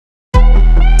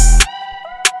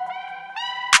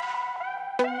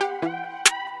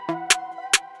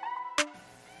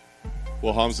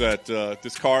Well, Khamzat,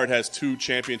 this card has 2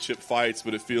 championship fights,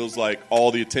 but it feels like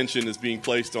all the attention is being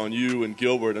placed on you and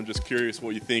Gilbert. I'm just curious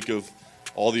what you think of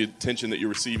all the attention that you're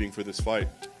receiving for this fight.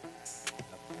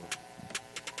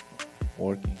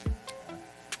 Working.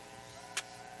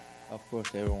 Of course,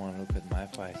 everyone look at my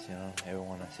fights, you know.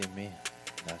 Everyone see me.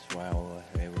 That's why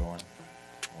everyone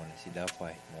want to see that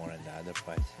fight more than the other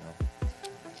fights,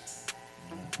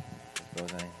 you know.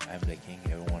 Because I'm the king.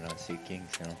 Everyone wants to see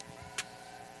kings, you know.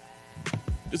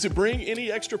 Does it bring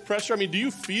any extra pressure? I mean, do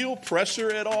you feel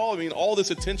pressure at all? I mean, all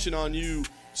this attention on you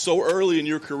so early in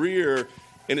your career,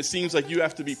 and it seems like you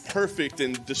have to be perfect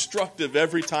and destructive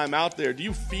every time out there. Do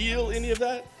you feel any of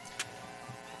that?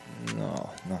 No,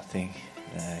 nothing.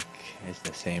 Like, it's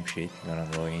the same shit. You're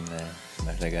gonna go in there,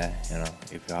 smash the guy. You know,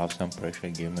 if you have some pressure,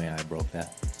 give me. I broke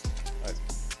that.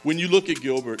 When you look at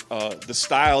Gilbert, the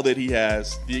style that he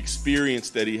has, the experience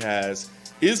that he has,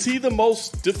 is he the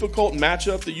most difficult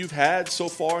matchup that you've had so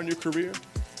far in your career?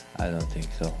 I don't think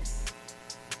so.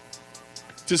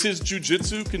 Does his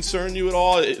jiu-jitsu concern you at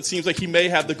all? It seems like he may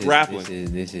have the grappling.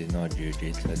 This is not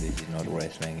jiu-jitsu. This is not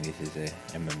wrestling. This is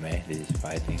MMA. This is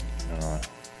fighting. You know,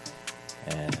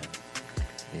 and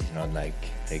it's not like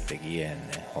take the gear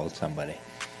and hold somebody.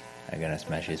 I'm gonna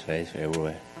smash his face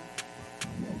everywhere.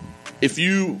 If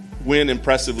you win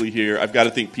impressively here, I've got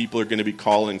to think people are going to be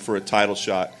calling for a title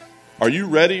shot. Are you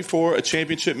ready for a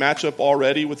championship matchup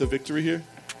already with a victory here?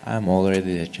 I'm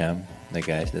already the champ. The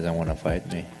guy doesn't want to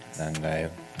fight me. That guy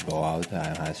go out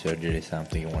and have surgery,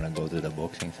 something. He want to go to the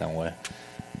boxing somewhere.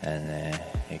 And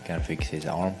he can fix his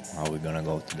arm. How we going to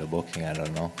go to the boxing, I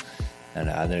don't know. And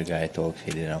the other guy talks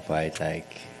he didn't fight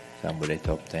like somebody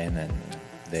top 10. And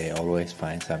they always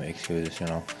find some excuses, you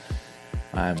know.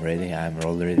 I'm ready. I'm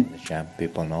already the champ.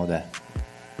 People know that.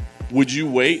 Would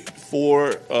you wait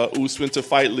for Usman to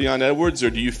fight Leon Edwards, or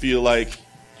do you feel like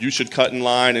you should cut in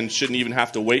line and shouldn't even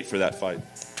have to wait for that fight?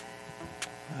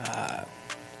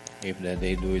 If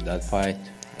they do that fight,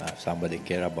 somebody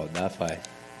care about that fight.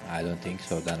 I don't think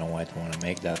so. Dana White want to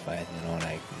make that fight. You know,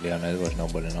 like Leon Edwards,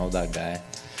 nobody know that guy,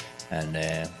 and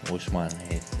Usman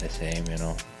is the same. You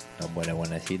know, nobody want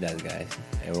to see that guy.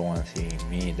 Everyone see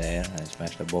me there and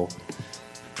smash the both.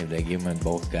 If they give me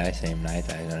both guys same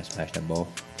night, I'm gonna smash them both.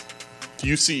 Do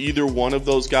you see either one of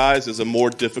those guys as a more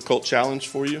difficult challenge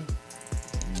for you?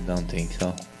 Don't think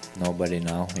so. Nobody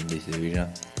now in this division.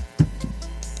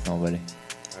 Nobody.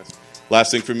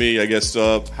 Last thing for me, I guess,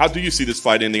 how do you see this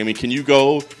fight ending? I mean, can you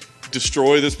go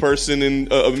destroy this person in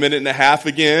a minute and a half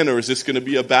again, or is this going to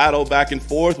be a battle back and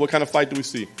forth? What kind of fight do we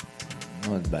see?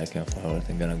 Not back and forth.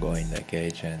 I'm going to go in the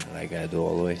cage and, like I do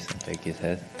always, take his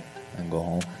head and go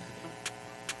home.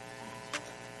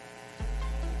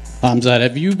 Khamzat,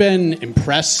 have you been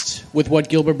impressed with what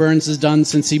Gilbert Burns has done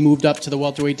since he moved up to the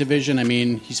welterweight division? I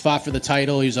mean, he's fought for the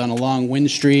title. He's on a long win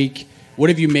streak. What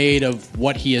have you made of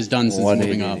what he has done since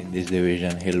moving up? In this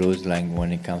division, he lose like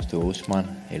when it comes to Usman.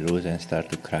 He lose and start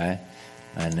to cry.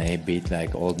 And he beat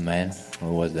like old man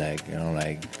who was like, you know,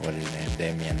 like, what is his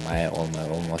name, Damian Maia,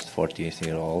 almost 40 years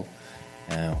old.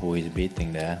 Who is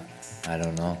beating there? I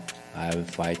don't know. I will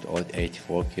fight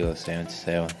 84 kilos,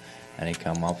 77. And he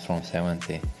come up from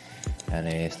 70. And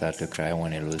he start to cry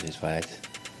when he loses his fight.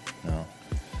 No,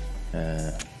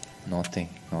 nothing.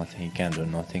 He can't do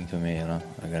nothing to me, you know.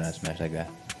 I'm gonna smash that guy.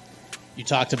 You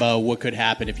talked about what could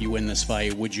happen if you win this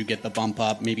fight. Would you get the bump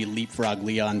up, maybe leapfrog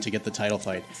Leon to get the title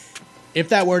fight? If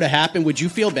that were to happen, would you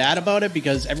feel bad about it?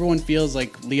 Because everyone feels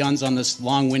like Leon's on this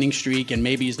long winning streak and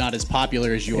maybe he's not as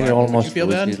popular as you are. He almost would you feel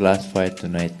bad? his last fight to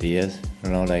Nate Diaz, you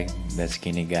know, like that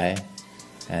skinny guy.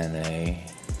 And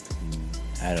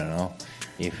I don't know.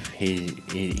 If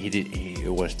it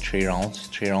was 3 rounds.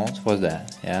 3 rounds was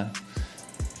that, yeah?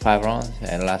 5 rounds,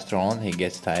 and last round he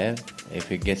gets tired. If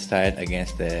he gets tired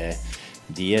against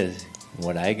Diaz,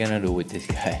 what I gonna do with this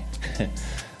guy?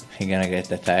 He gonna get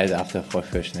tired after the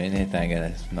first minute. I'm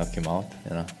gonna knock him out,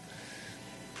 you know.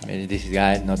 Maybe this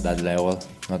guy not that level,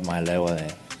 not my level.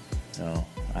 You know,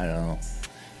 I don't know.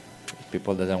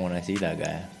 People doesn't want to see that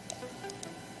guy.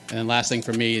 And then last thing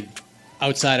for me.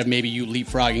 Outside of maybe you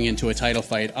leapfrogging into a title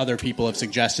fight, other people have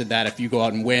suggested that if you go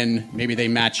out and win, maybe they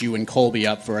match you and Colby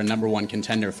up for a #1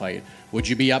 contender fight. Would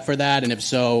you be up for that? And if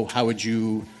so, how would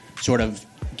you sort of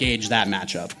gauge that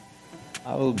matchup?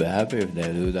 I will be happy if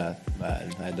they do that, but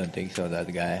I don't think so.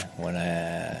 That guy, when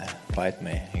fight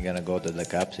me, he gonna go to the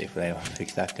cops if they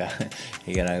fix that guy.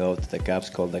 He gonna go to the cops,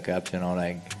 call the cops, you know,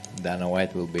 like Dana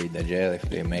White will be in the jail if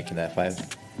they make that fight,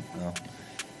 you know.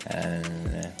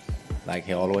 And like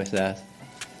he always does.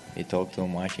 He talk too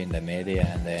much in the media,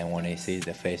 and then when he sees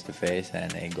the face-to-face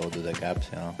and he go to the cops,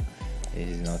 you know,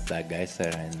 he's not that gangster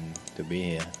and to be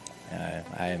here.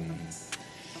 I'm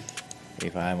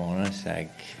if I'm honest,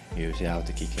 like, you see how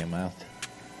to kick him out.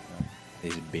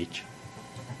 This bitch.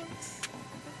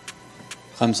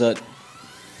 Khamzat,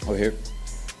 over here.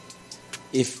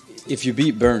 If you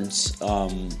beat Burns,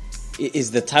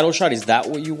 is the title shot, is that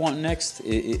what you want next?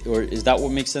 Or is that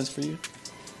what makes sense for you?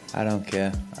 I don't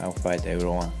care. I'll fight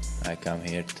everyone. I come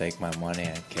here to take my money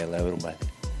and kill everybody.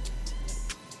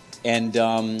 And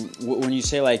when you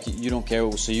say like you don't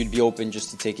care, so you'd be open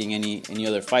just to taking any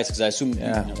other fights? Because I assume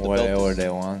Yeah, the whatever they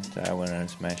want, I wanna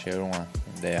smash everyone.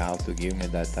 They have to give me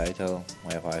that title.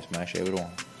 If I smash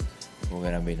everyone, we're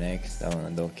gonna be next. I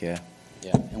don't care.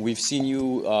 Yeah, and we've seen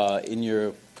you in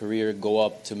your career go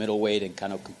up to middleweight and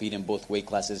kind of compete in both weight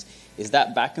classes. Is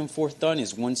that back and forth done?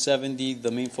 Is 170 the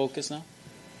main focus now?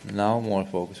 Now more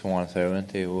focus on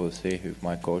 170. We'll see if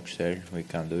my coach says we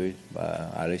can do it.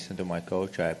 But I listened to my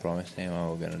coach. I promised him I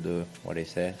was gonna do what he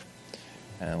said,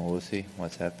 and we'll see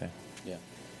what's happening. Yeah.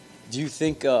 Do you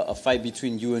think a fight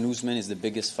between you and Usman is the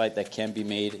biggest fight that can be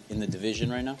made in the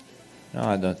division right now? No,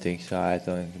 I don't think so. I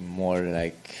think more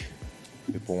like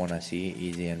people want to see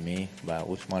Easy and me. But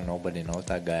Usman, nobody knows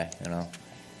that guy, you know.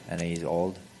 And he's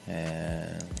old.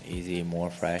 And Easy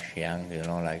more fresh, young, you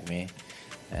know, like me.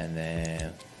 And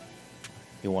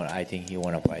I think he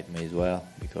want to fight me as well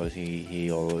because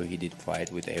he did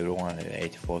fight with everyone at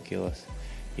 84 kilos.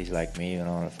 He's like me, you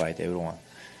know, to fight everyone.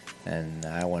 And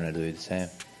I want to do it the same.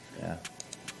 Yeah.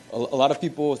 A lot of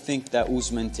people think that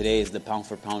Usman today is the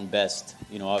pound-for-pound best,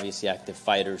 you know, obviously active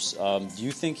fighters. Do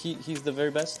you think he's the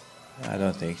very best? I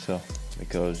don't think so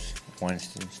because when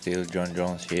still John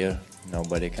Jones here,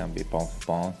 nobody can be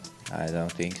pound-for-pound. I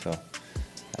don't think so.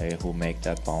 Who make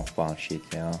that pound-for-pound shit,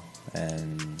 you know?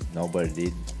 And nobody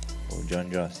did. Well,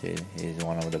 John Jones, he's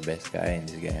one of the best guys in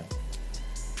this game.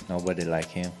 Nobody like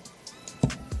him.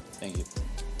 Thank you.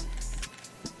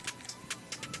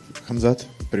 Хамзат,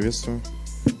 приветствую.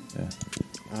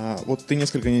 Yeah. Вот ты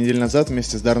несколько недель назад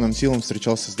вместе с Дарреном Тиллом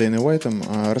встречался с Дэйной Уайтом.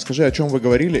 Расскажи, о чем вы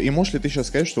говорили, и можешь ли ты сейчас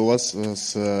сказать, что у вас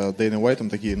с Дэйной Уайтом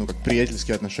такие, ну, как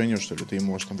приятельские отношения, что ли? Ты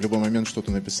ему можешь там в любой момент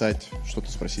что-то написать, что-то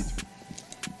спросить?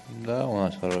 Да, у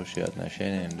нас хорошие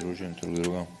отношения, дружим друг с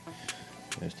другом.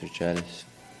 Мы встречались,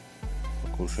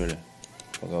 покушали,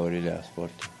 поговорили о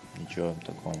спорте. Ничего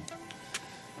такого.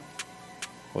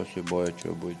 После боя что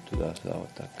будет туда-сюда, вот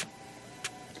так.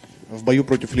 В бою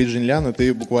против Ли Джинляна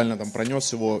ты буквально там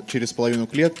пронес его через половину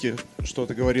клетки, что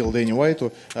ты говорил Дэнни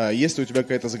Уайту. Есть ли у тебя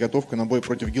какая-то заготовка на бой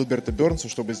против Гилберта Бернса,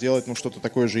 чтобы сделать что-то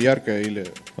такое же яркое? Или...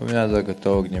 У меня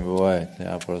заготовок не бывает.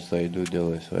 Я просто иду,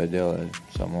 делаю свое дело,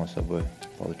 само собой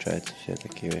получается все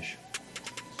такие вещи.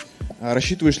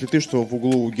 Рассчитываешь ли ты, что в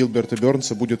углу у Гилберта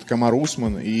Бернса будет Камару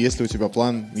Усман, и есть ли у тебя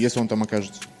план, если он там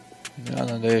окажется? Я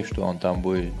надеюсь, что он там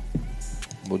будет.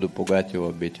 Буду пугать его,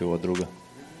 бить его друга.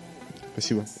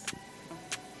 Спасибо.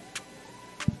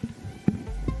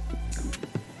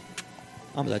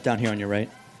 Down here on your right.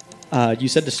 You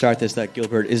said to start this that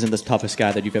Gilbert isn't the toughest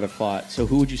guy that you've ever fought. So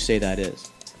who would you say that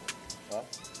is? What?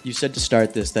 You said to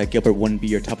start this that Gilbert wouldn't be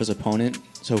your toughest opponent.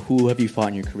 So who have you fought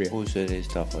in your career? Who said he's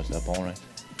toughest opponent?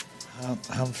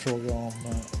 Han frågar om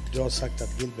du har sagt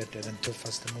att Gilbert är den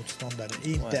tuffaste motståndaren.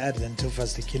 Inte är den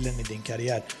tuffaste killen i din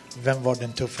karriär. Vem var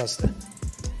den tuffaste?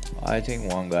 I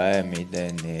think one guy I met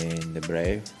in the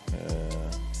Brave.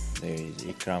 There is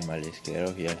Ikram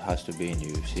Aliskero. He has to be in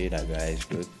UFC. That guy is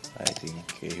good. I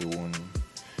think he won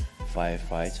 5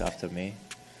 fights after me.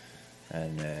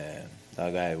 And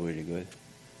that guy is really good.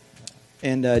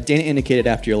 And Dana indicated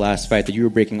after your last fight that you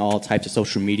were breaking all types of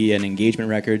social media and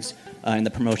engagement records in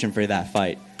the promotion for that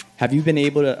fight. Have you been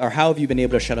able to, or how have you been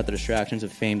able to shut out the distractions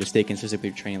of fame to stay consistent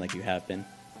with your training like you have been?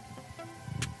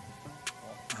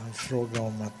 Han frågar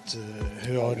om att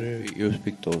hur har du... You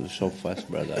speak so fast,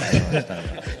 brother. I don't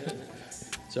understand.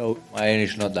 So my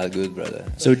English is not that good, brother.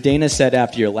 So Dana said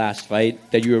after your last fight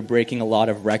that you were breaking a lot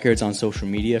of records on social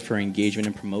media for engagement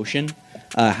and promotion.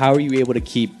 How are you able to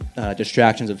keep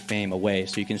distractions of fame away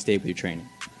so you can stay with your training?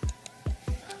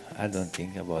 I don't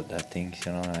think about that things,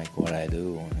 you know, like what I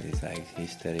do is like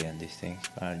history and these things.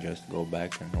 I just go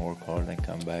back and work hard and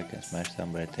come back and smash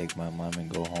somebody, take my mom and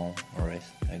go home,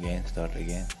 rest again, start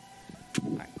again.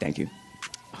 All right, thank you.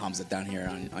 Khamzat down here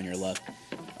on your left.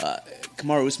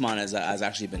 Kamaru Usman has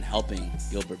actually been helping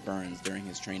Gilbert Burns during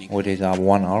his training. What is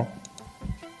 1 hour?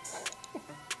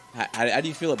 How do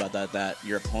you feel about that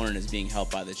your opponent is being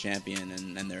helped by the champion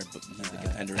and they're the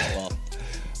contender as well?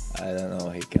 I don't know.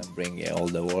 He can bring all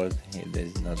the world.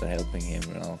 There's not helping him,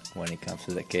 you know, when it comes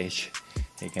to the cage.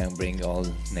 He can bring all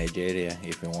Nigeria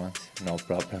if he wants. No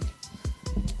problem.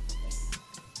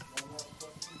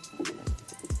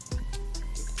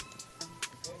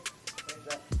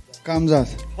 Khamzat,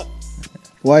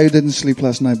 why you didn't sleep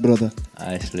last night, brother?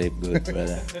 I sleep good,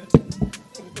 brother.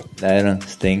 That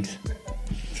stinks.